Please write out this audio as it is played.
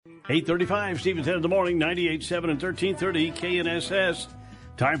8:35, Stephen 10 in the morning, 98.7 and 1330 KNSS.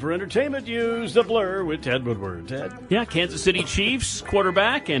 Time for entertainment news. The Blur with Ted Woodward. Ted? Yeah, Kansas City Chiefs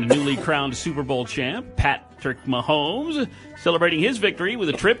quarterback and newly crowned Super Bowl champ Patrick Mahomes celebrating his victory with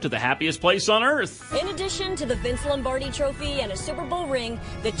a trip to the happiest place on earth. In addition to the Vince Lombardi Trophy and a Super Bowl ring,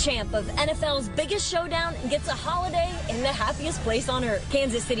 the champ of NFL's biggest showdown gets a holiday in the happiest place on earth.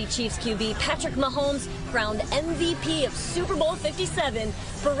 Kansas City Chiefs QB Patrick Mahomes, crowned MVP of Super Bowl 57,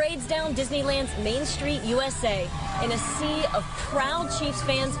 parades down Disneyland's Main Street, USA, in a sea of proud Chiefs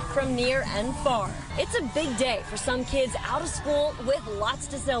fans from near and far. It's a big day for some kids out of school with lots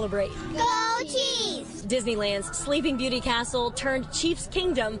to celebrate. Go Chiefs! Disneyland's Sleeping Beauty Castle turned Chiefs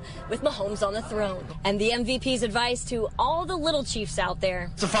Kingdom with Mahomes on the throne. And the MVP's advice to all the little Chiefs out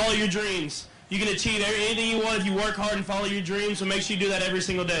there: to follow your dreams. You can achieve anything you want if you work hard and follow your dreams, so make sure you do that every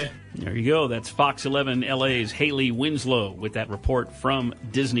single day. There you go. That's Fox 11 LA's Haley Winslow with that report from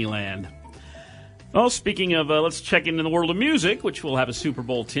Disneyland. Well, speaking of, let's check into the world of music, which will have a Super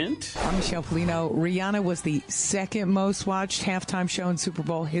Bowl tint. I'm Michelle Polino. Rihanna was the second most watched halftime show in Super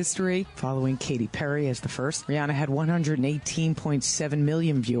Bowl history, following Katy Perry as the first. Rihanna had 118.7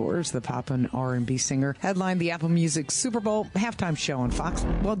 million viewers. The pop and R&B singer headlined the Apple Music Super Bowl halftime show on Fox.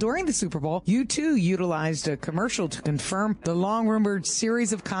 Well, during the Super Bowl, U2 utilized a commercial to confirm the long-rumored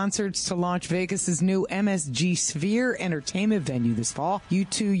series of concerts to launch Vegas's new MSG Sphere entertainment venue this fall.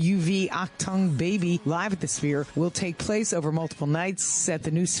 U2 UV Achtung Baby Live at the Sphere will take place over multiple nights at the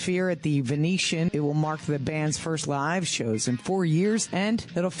new Sphere at the Venetian. It will mark the band's first live shows in 4 years, and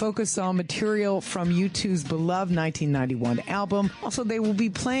it'll focus on material from U2's beloved 1991 album. Also, they will be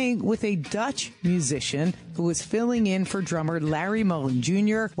playing with a Dutch musician who is filling in for drummer Larry Mullen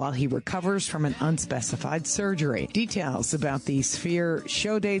Jr. while he recovers from an unspecified surgery. Details about the Sphere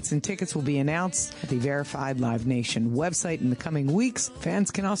show dates and tickets will be announced at the verified Live Nation website in the coming weeks.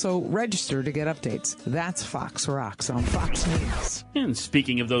 Fans can also register to get updates. That's Fox Rocks on Fox News. And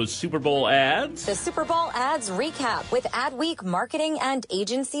speaking of those Super Bowl ads, the Super Bowl ads recap with Adweek marketing and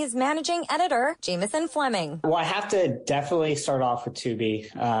agency's managing editor, Jamison Fleming. Well, I have to definitely start off with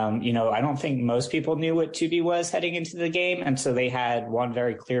Tubi. I don't think most people knew what Tubi was heading into the game. And so they had one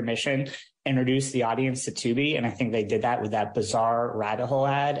very clear mission: introduce the audience to Tubi. And I think they did that with that bizarre rabbit hole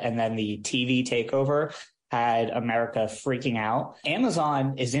ad. And then the TV takeover had America freaking out.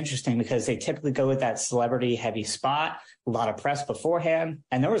 Amazon is interesting because they typically go with that celebrity heavy spot, a lot of press beforehand,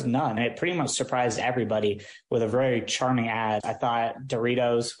 and there was none. It pretty much surprised everybody with a very charming ad. I thought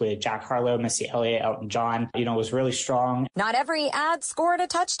Doritos with Jack Harlow, Missy Elliott, Elton John, was really strong. Not every ad scored a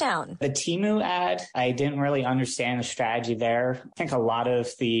touchdown. The Temu ad, I didn't really understand the strategy there. I think a lot of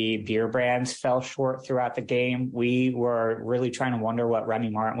the beer brands fell short throughout the game. We were really trying to wonder what Remy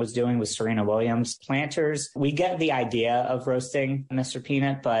Martin was doing with Serena Williams. Planters, we get the idea of roasting Mr.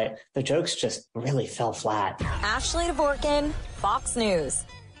 Peanut, but the jokes just really fell flat. Ashley Dvorkin, Fox News.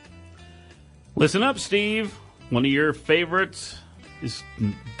 Listen up, Steve. One of your favorites is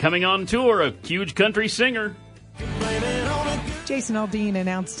coming on tour, a huge country singer. Jason Aldean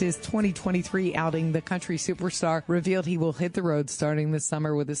announced his 2023 outing. The country superstar revealed he will hit the road starting this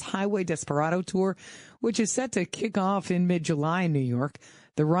summer with his Highway Desperado tour, which is set to kick off in mid-July in New York.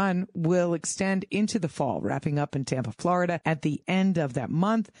 The run will extend into the fall, wrapping up in Tampa, Florida at the end of that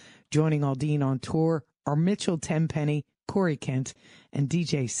month. Joining Aldean on tour are Mitchell Tenpenny, Corey Kent, and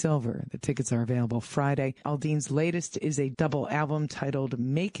DJ Silver. The tickets are available Friday. Aldean's latest is a double album titled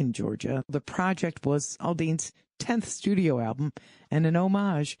Macon, Georgia. The project was Aldean's 10th studio album and an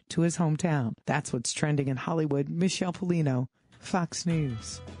homage to his hometown. That's what's trending in Hollywood. Michelle Polino, Fox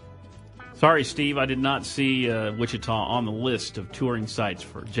News. Sorry, Steve, I did not see Wichita on the list of touring sites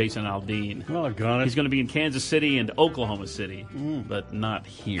for Jason Aldean. Well, I've got it. He's going to be in Kansas City and Oklahoma City, but not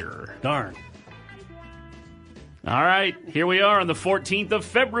here. Darn. All right, here we are on the 14th of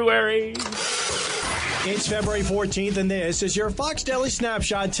February. It's February 14th, and this is your Fox Daily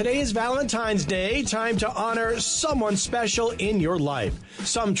Snapshot. Today is Valentine's Day, time to honor someone special in your life.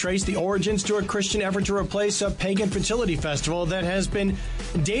 Some trace the origins to a Christian effort to replace a pagan fertility festival that has been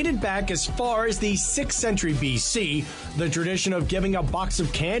dated back as far as the 6th century BC. The tradition of giving a box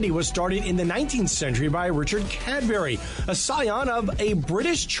of candy was started in the 19th century by Richard Cadbury, a scion of a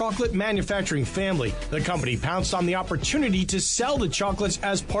British chocolate manufacturing family. The company pounced on the opportunity to sell the chocolates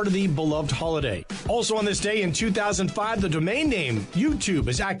as part of the beloved holiday. Also on this day in 2005, the domain name YouTube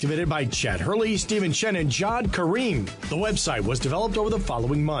is activated by Chad Hurley, Stephen Chen, and Jad Karim. The website was developed over the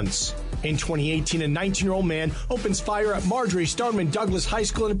following months. In 2018, a 19-year-old man opens fire at Marjorie Stoneman Douglas High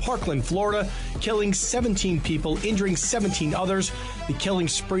School in Parkland, Florida, killing 17 people, injuring 17 others. The killing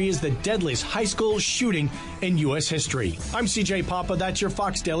spree is the deadliest high school shooting in U.S. history. I'm CJ Papa. That's your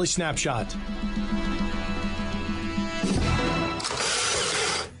Fox Daily Snapshot.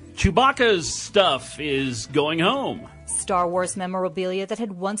 Chewbacca's stuff is going home. Star Wars memorabilia that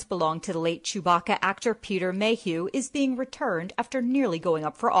had once belonged to the late Chewbacca actor Peter Mayhew is being returned after nearly going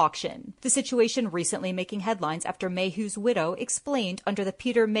up for auction. The situation recently making headlines after Mayhew's widow explained under the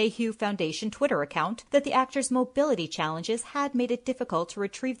Peter Mayhew Foundation Twitter account that the actor's mobility challenges had made it difficult to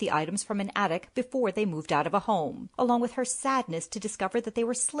retrieve the items from an attic before they moved out of a home, along with her sadness to discover that they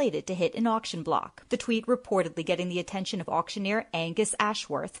were slated to hit an auction block. The tweet reportedly getting the attention of auctioneer Angus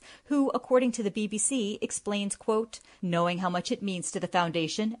Ashworth, who, according to the BBC, explains, quote, knowing how much it means to the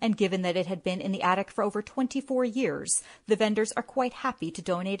foundation, and given that it had been in the attic for over 24 years, the vendors are quite happy to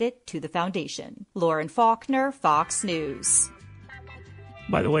donate it to the foundation. Lauren Faulkner, Fox News.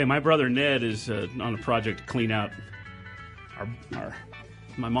 By the way, my brother Ned is on a project to clean out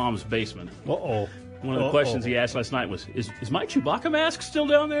my mom's basement. Uh-oh. One of the questions he asked last night was, is my Chewbacca mask still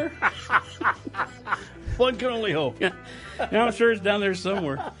down there? One can only hope. Yeah, I'm sure it's down there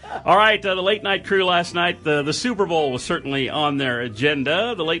somewhere. All right, the late night crew last night, the Super Bowl was certainly on their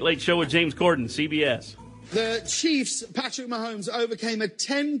agenda. The Late Late Show with James Corden, CBS. The Chiefs' Patrick Mahomes overcame a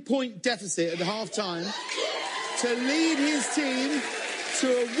 10-point deficit at the halftime to lead his team to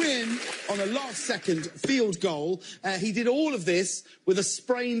a win on a last-second field goal. He did all of this with a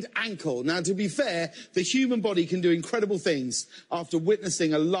sprained ankle. Now, to be fair, the human body can do incredible things after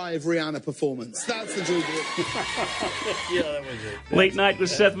witnessing a live Rihanna performance. That's the truth of it. Yeah, that was it. Late Night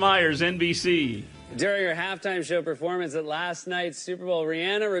with Seth Meyers, NBC. During her halftime show performance at last night's Super Bowl,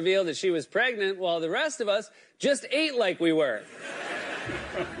 Rihanna revealed that she was pregnant while the rest of us just ate like we were.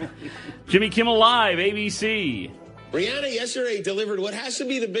 Jimmy Kimmel Live, ABC. Rihanna yesterday delivered what has to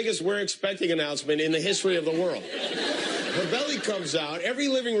be the biggest we're expecting announcement in the history of the world. Her belly comes out. Every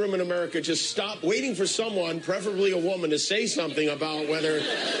living room in America just stopped waiting for someone, preferably a woman, to say something about whether...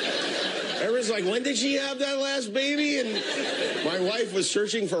 Everyone's like, when did she have that last baby? And my wife was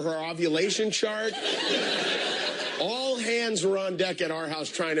searching for her ovulation chart. All hands were on deck at our house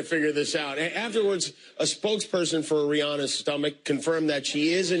trying to figure this out. Afterwards, a spokesperson for Rihanna's stomach confirmed that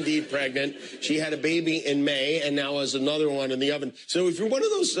she is indeed pregnant. She had a baby in May and now has another one in the oven. So if you're one of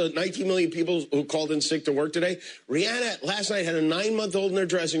those 19 million people who called in sick to work today, Rihanna last night had a 9-month-old in her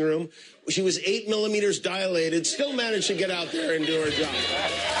dressing room. She was 8 millimeters dilated, still managed to get out there and do her job.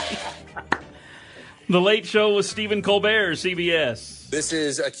 The Late Show with Stephen Colbert, CBS. This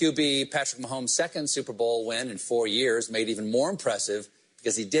is a QB Patrick Mahomes' second Super Bowl win in 4 years, made even more impressive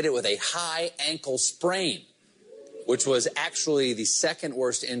because he did it with a high ankle sprain, which was actually the second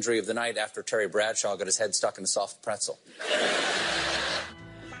worst injury of the night after Terry Bradshaw got his head stuck in a soft pretzel.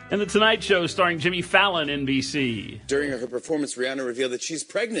 And The Tonight Show starring Jimmy Fallon, NBC. During her performance, Rihanna revealed that she's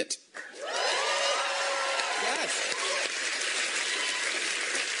pregnant.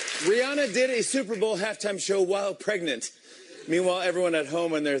 Rihanna did a Super Bowl halftime show while pregnant. Meanwhile, everyone at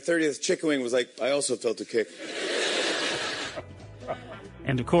home on their 30th chicken wing was like, I also felt a kick.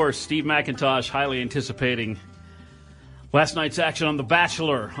 And, of course, Steve McIntosh highly anticipating last night's action on The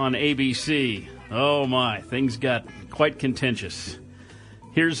Bachelor on ABC. Oh, my. Things got quite contentious.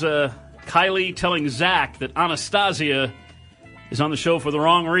 Here's Kylie telling Zach that Anastasia is on the show for the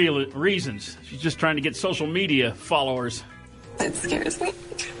wrong reasons. She's just trying to get social media followers. It scares me.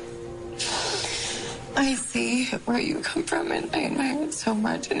 I see where you come from, and I admire it so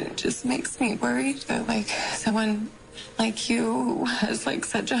much, and it just makes me worried that, like, someone like you who has, like,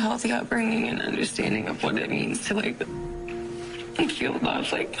 such a healthy upbringing and understanding of what it means to, like, feel love,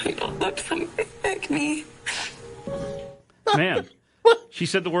 like, you don't love somebody like me. Man, she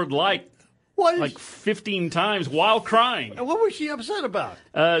said the word like 15 times while crying. What was she upset about?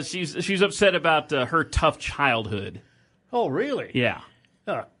 She's upset about her tough childhood. Oh, really? Yeah.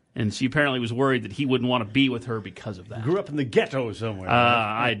 Huh. And she apparently was worried that he wouldn't want to be with her because of that. Grew up in the ghetto somewhere.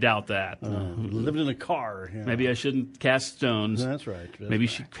 I doubt that. Lived in a car. You know. Maybe I shouldn't cast stones. That's right. Maybe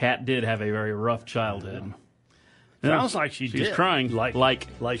Kat did have a very rough childhood. Sounds like she did. She was crying.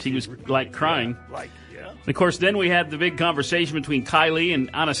 She was crying. Yeah. Of course, then we had the big conversation between Kylie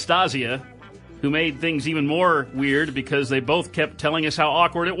and Anastasia, who made things even more weird because they both kept telling us how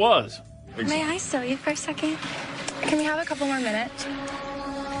awkward it was. May I steal you for a second? Can we have a couple more minutes?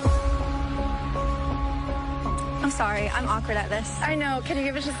 I'm sorry, I'm awkward at this. I know. Can you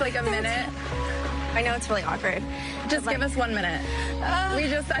give us just, like, a minute? I know it's really awkward. Just give us 1 minute. We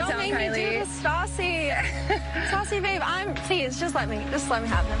just sat down, Don't make me do this, Stassi. Stassi, babe, please, just let me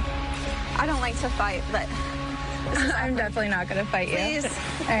have them. I don't like to fight, but I'm definitely not going to fight you. Please.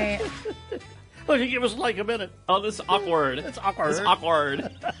 All right. Look, you give us like a minute. Oh, this is awkward. It's awkward. It's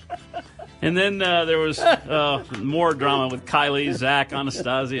awkward. And then there was more drama with Kylie, Zach,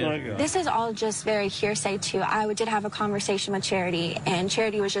 Anastasia. This is all just very hearsay, too. I did have a conversation with Charity, and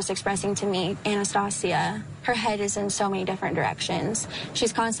Charity was just expressing to me, Anastasia, her head is in so many different directions.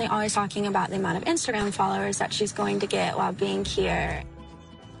 She's constantly always talking about the amount of Instagram followers that she's going to get while being here.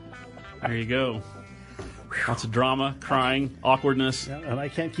 There you go. Lots of drama, crying, awkwardness. Yeah, and I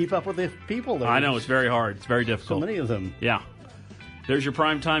can't keep up with the people there. I know, it's very hard. It's very difficult. So many of them. Yeah. There's your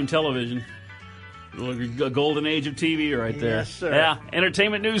primetime television. A golden age of TV right there. Yes, sir. Yeah.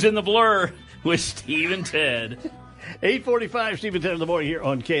 Entertainment news in the blur with Steve and Ted. 8:45, Steve and Ted in the morning here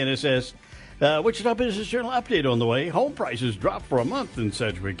on KNSS. Wichita Business Journal update on the way. Home prices dropped for a month in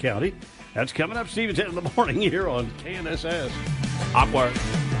Sedgwick County. That's coming up, Steve and Ted in the morning here on KNSS. Awkward.